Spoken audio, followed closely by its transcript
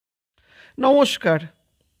নমস্কার,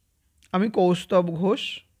 আমি কৌস্তব ঘোষ।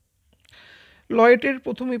 লয়েটের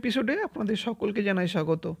প্রথম এপিসোডে আপনাদের সকলকে জানাই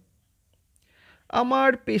স্বাগত।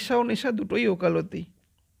 আমার পেশা ও নেশা দুটোই ওকালতি,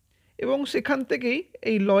 এবং সেখান থেকেই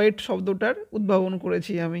এই লয়েট শব্দটার উদ্ভাবন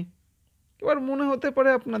করেছি আমি। এবার মনে হতে পারে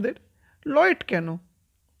আপনাদের, লয়েট কেন?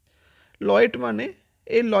 লয়েট মানে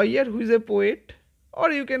a lawyer who is a poet, or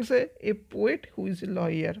you can say a poet who is a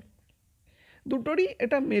lawyer. দুটোরই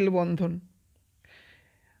এটা মেলবন্ধন।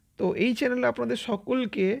 তো এই চ্যানেলে আপনাদের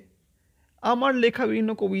সকলকে আমার লেখা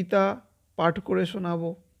বিভিন্ন কবিতা পাঠ করে শোনাবো,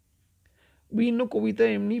 বিভিন্ন কবিতা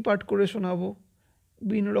এমনি পাঠ করে শোনাবো,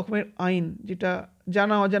 বিভিন্ন রকমের আইন, যেটা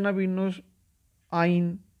জানা অজানা বিভিন্ন আইন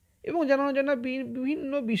এবং জানা অজানা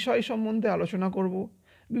বিভিন্ন বিষয় সম্বন্ধে আলোচনা করব,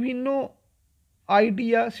 বিভিন্ন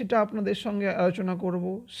আইডিয়া সেটা আপনাদের সঙ্গে আলোচনা করব,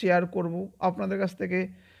 শেয়ার করব, আপনাদের কাছ থেকে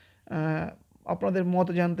আপনাদের মত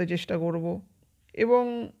জানতে চেষ্টা করব। এবং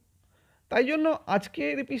তাই জন্য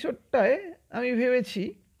আজকের এপিসোডটায় আমি ভেবেছি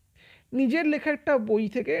নিজের লেখা একটা বই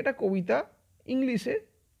থেকে একটা কবিতা ইংলিশে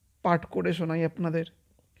পাঠ করে শোনাই আপনাদের।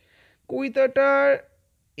 কবিতাটার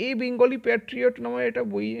এ বেঙ্গলি প্যাট্রিয়ট নামের একটা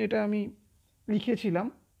বই, এটা আমি লিখেছিলাম।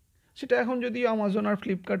 সেটা এখন যদিও আমাজন আর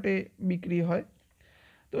ফ্লিপকার্টে বিক্রি হয়।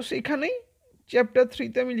 তো সেখানেই চ্যাপ্টার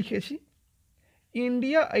 3-তে আমি লিখেছি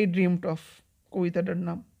ইন্ডিয়া আই ড্রিমড অফ, কবিতাটার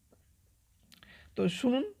নাম। তো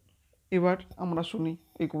শুনুন, এবার আমরা শুনি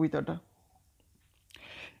এই কবিতাটা।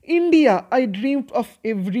 India, I dreamed of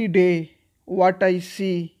every day. What I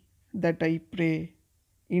see, that I pray.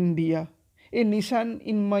 India, a nation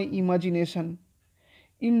in my imagination.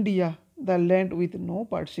 India, the land with no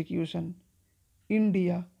persecution.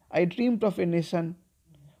 India, I dreamed of a nation.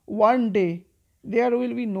 One day, there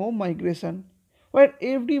will be no migration, where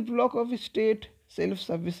every block of a state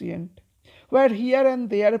self-sufficient, where here and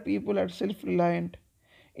there people are self-reliant.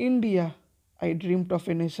 India, I dreamed of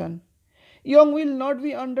a nation. Young will not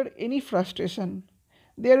be under any frustration.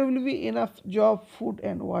 There will be enough job, food,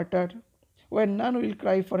 and water, where none will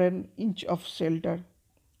cry for an inch of shelter.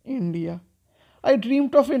 India, I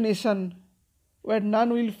dreamed of a nation where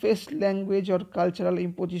none will face language or cultural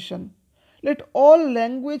imposition. Let all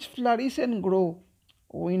language flourish and grow.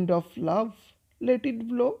 Wind of love, let it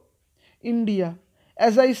blow. India,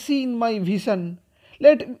 as I see in my vision,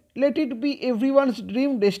 let it be everyone's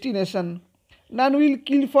dream destination. None will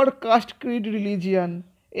kill for caste, creed, religion.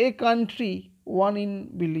 A country, one in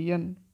billion.